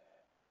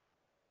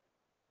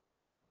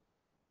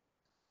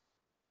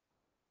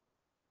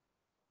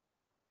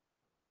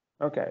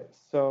 Okay,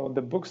 so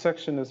the book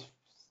section is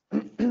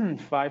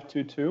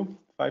 522,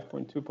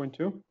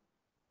 5.2.2.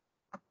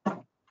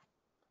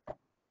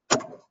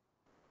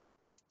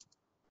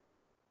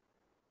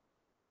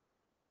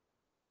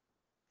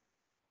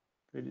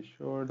 Pretty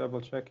sure, double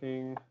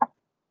checking.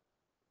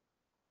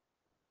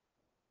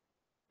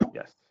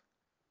 Yes.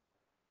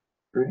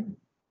 Great.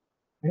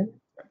 Yeah.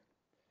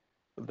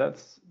 So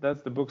that's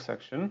the book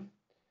section.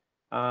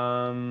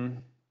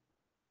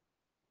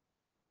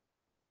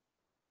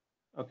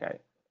 Okay,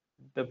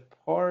 the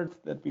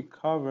part that we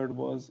covered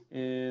was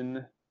in,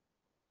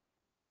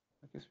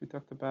 I guess we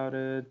talked about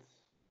it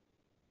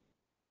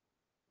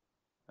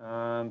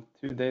 2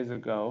 days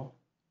ago.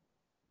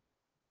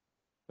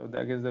 So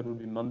I guess that would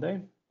be Monday.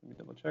 Let me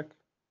double check.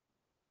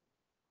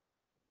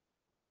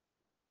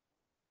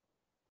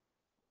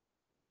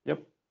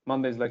 Yep,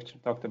 Monday's lecture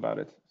talked about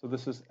it. So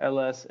this is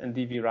LS and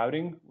DV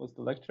routing was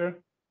the lecture.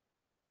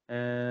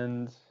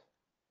 And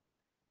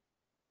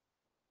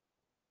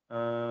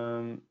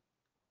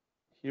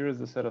here is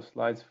the set of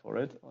slides for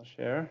it. I'll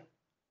share.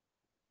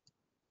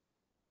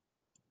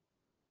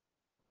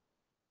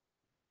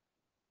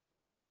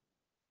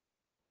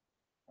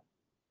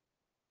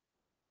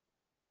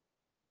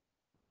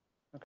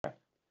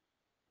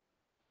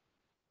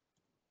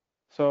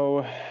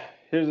 So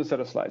here's a set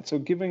of slides. So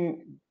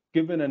given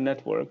a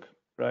network,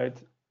 right,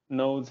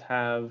 nodes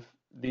have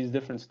these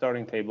different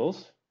starting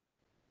tables.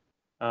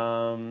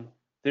 Do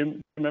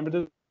you remember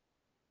this?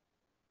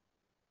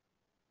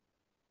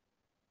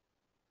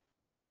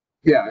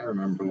 Yeah, I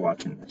remember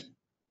watching this.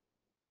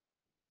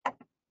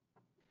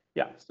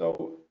 Yeah.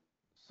 So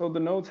the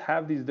nodes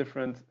have these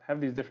different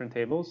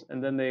tables,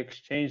 and then they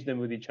exchange them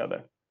with each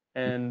other.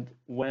 And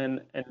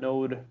when a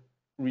node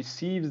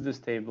receives this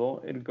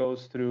table, it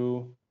goes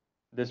through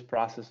this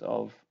process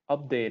of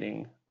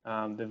updating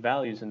the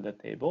values in the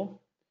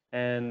table,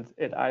 and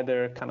it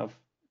either kind of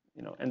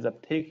ends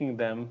up taking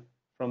them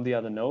from the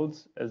other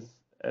nodes as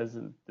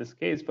in this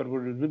case, but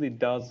what it really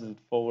does is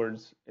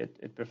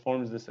it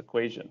performs this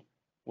equation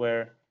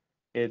where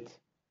it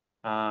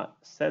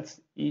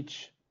sets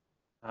each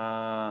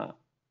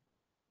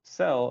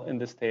cell in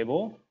this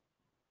table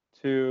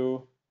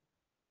to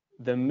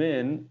the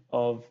min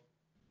of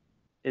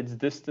its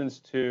distance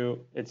to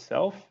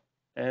itself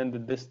and the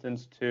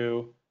distance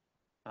to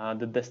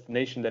the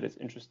destination that it's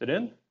interested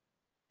in,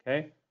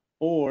 okay?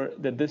 Or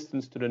the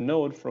distance to the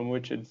node from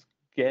which it's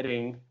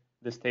getting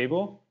this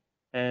table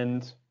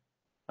and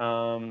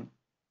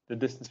the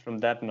distance from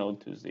that node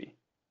to Z.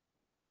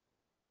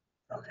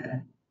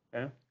 Okay.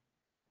 Okay.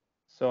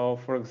 So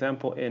for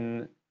example,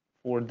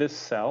 for this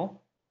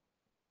cell,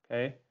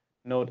 okay,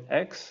 node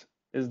X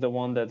is the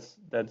one that's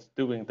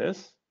doing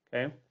this,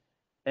 okay,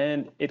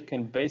 and it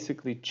can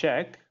basically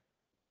check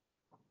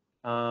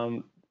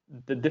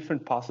the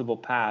different possible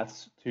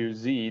paths to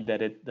Z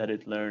that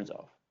it learns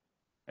of.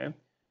 Okay,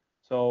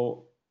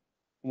 so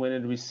when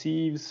it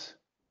receives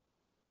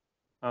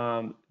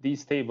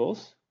these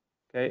tables,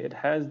 okay, it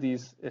has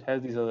these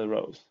other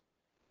rows.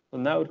 So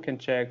now it can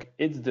check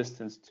its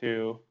distance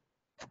to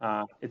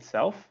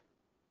itself,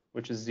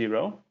 which is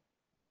 0.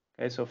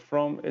 Okay, so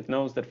it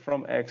knows that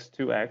from X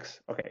to X,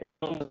 okay,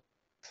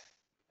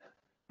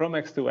 from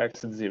X to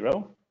X it's 0.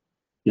 Okay?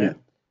 Yeah.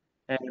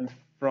 And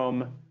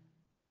from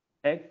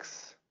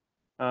X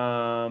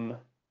to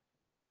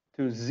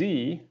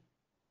Z,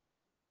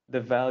 the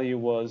value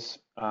was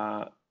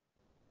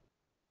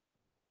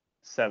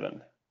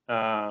 7,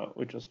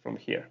 which was from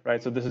here,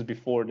 right? So this is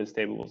before this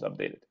table was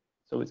updated.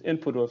 So its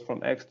input was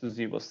from X to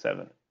Z was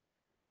 7.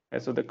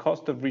 And so the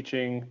cost of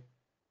reaching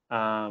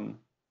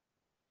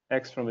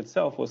X from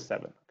itself was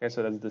 7. Okay,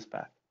 so that's this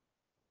path.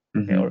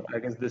 Okay, or I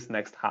guess this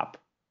next hop.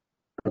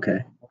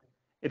 Okay.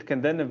 It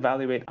can then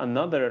evaluate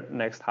another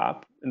next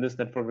hop. In this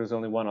network, there's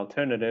only one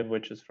alternative,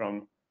 which is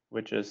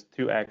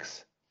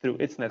 2x through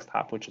its next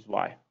hop, which is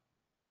y.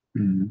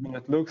 Mm-hmm.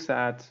 It looks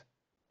at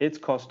its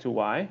cost to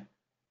y.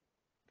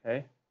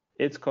 Okay,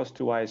 its cost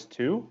to y is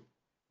 2,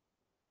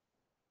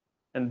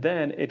 and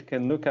then it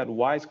can look at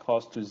y's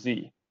cost to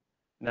z.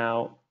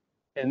 Now,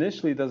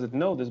 initially, it doesn't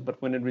know this,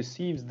 but when it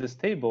receives this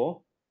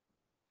table,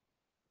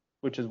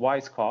 which is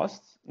y's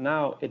costs,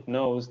 now it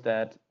knows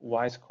that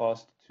y's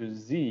cost to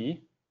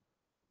z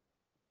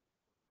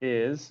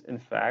is in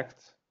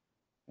fact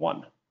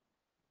 1.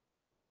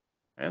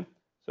 Okay?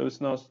 So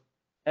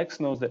X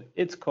knows that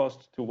its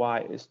cost to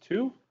Y is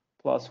 2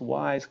 plus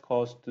Y's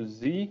cost to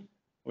Z,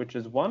 which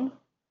is 1.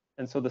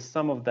 And so the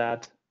sum of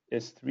that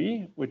is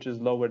 3, which is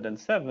lower than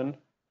 7.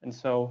 And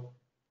so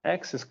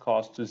X's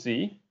cost to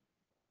Z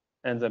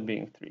ends up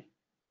being 3.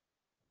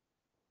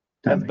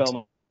 That's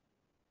Bellman.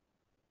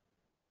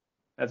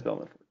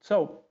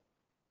 So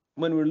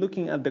when we're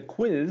looking at the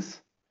quiz,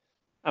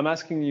 I'm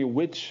asking you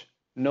which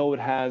node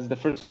has, the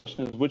first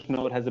question is which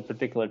node has a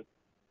particular,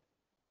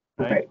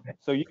 right?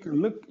 So you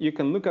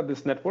can look at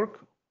this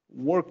network,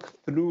 work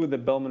through the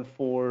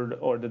Bellman-Ford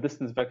or the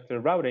distance vector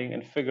routing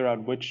and figure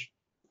out which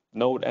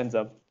node ends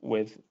up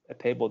with a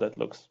table that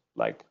looks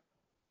like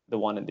the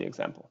one in the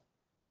example.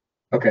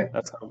 Okay.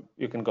 That's how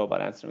you can go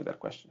about answering that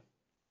question.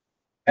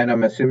 And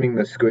I'm assuming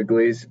the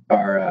squigglies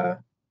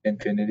are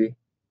infinity.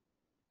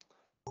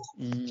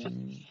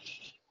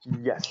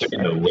 Yes. There's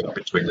no link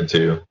between the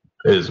two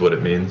is what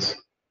it means.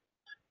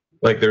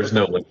 Like there's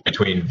no link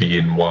between V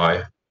and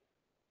Y.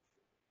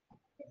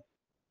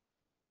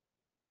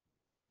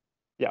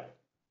 Yeah.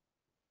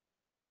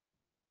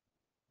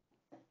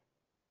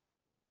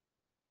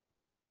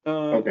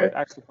 Okay. Wait,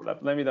 actually,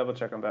 let me double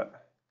check on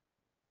that.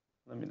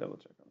 Let me double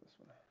check on this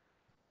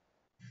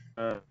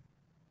one.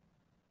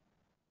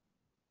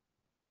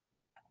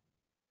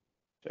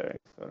 Sharing,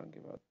 so I don't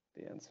give out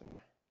the answer.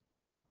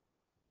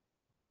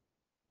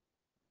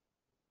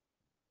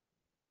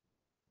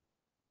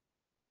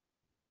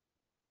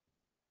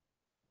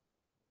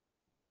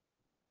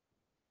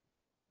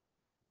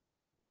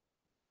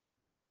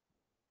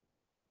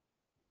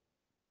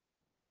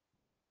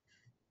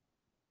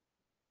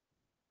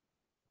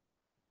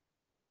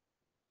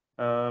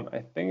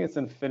 I think it's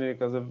infinity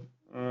because of.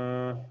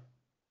 All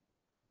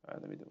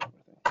right, let me do one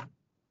more thing.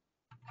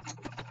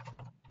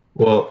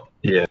 Well,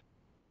 yeah.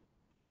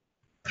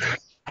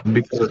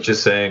 Because it's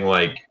just saying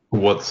like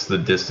what's the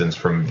distance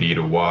from V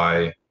to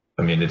Y.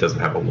 I mean, it doesn't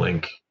have a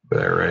link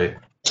there, right?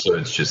 So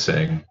it's just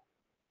saying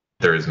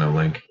there is no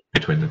link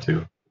between the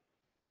two.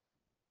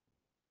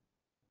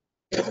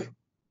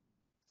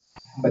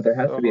 But there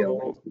has to be a So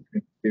link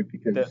between the two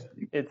because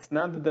it's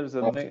not that there's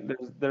a link,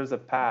 there's a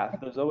path.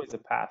 There's always a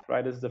path,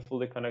 right? This is a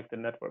fully connected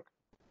network.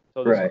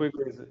 So the Right.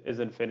 squiggly is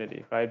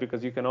infinity, right?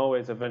 Because you can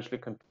always eventually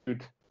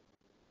compute,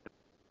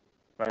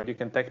 right? You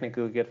can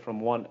technically get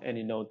from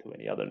any node to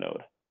any other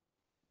node.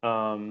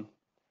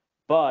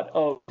 But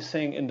you're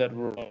saying in that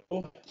row,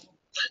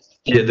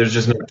 Yeah, there's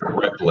just no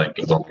direct link.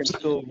 Is all I'm saying.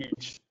 still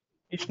reach,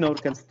 each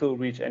node can still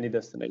reach any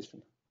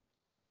destination.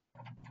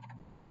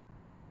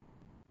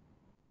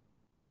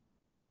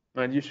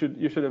 And you should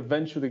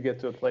eventually get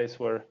to a place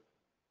where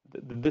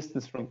the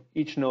distance from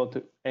each node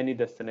to any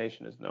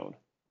destination is known.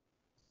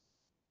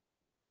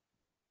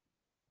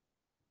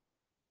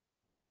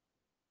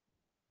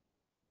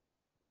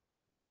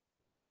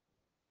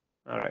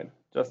 All right,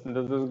 Justin,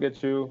 does this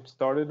get you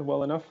started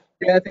well enough?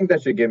 Yeah, I think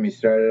that should get me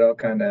started. I'll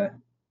kind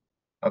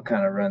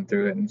of run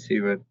through it and see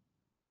what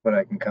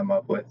I can come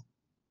up with.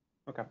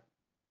 Okay.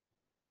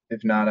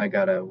 If not, I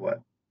got a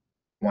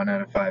 1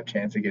 out of 5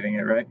 chance of getting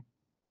it right.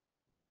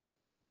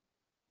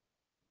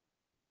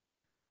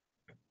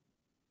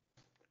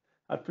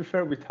 I'd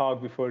prefer we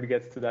talk before it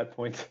gets to that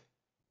point.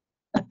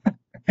 All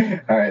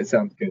right,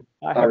 sounds good.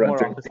 I I'll have run more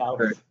through office it.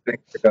 hours.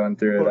 Thanks for going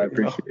through it. Before I you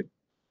know. appreciate it.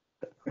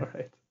 All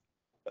right.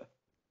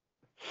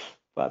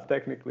 But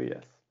technically,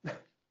 yes.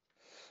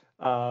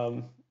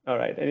 All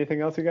right.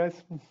 Anything else, you guys?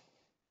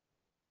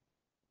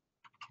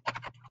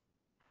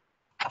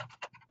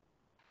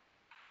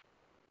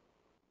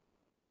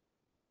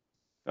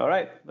 All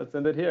right. Let's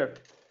end it here.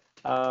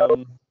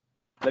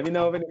 Let me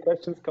know if any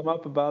questions come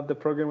up about the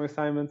programming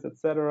assignments,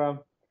 etc.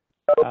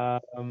 Yeah,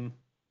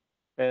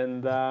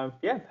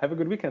 have a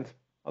good weekend.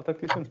 I'll talk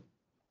to you soon.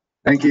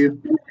 Thank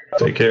you.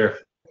 Take care.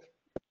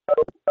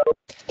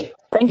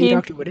 Thank Hey, you.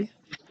 Dr. Woody.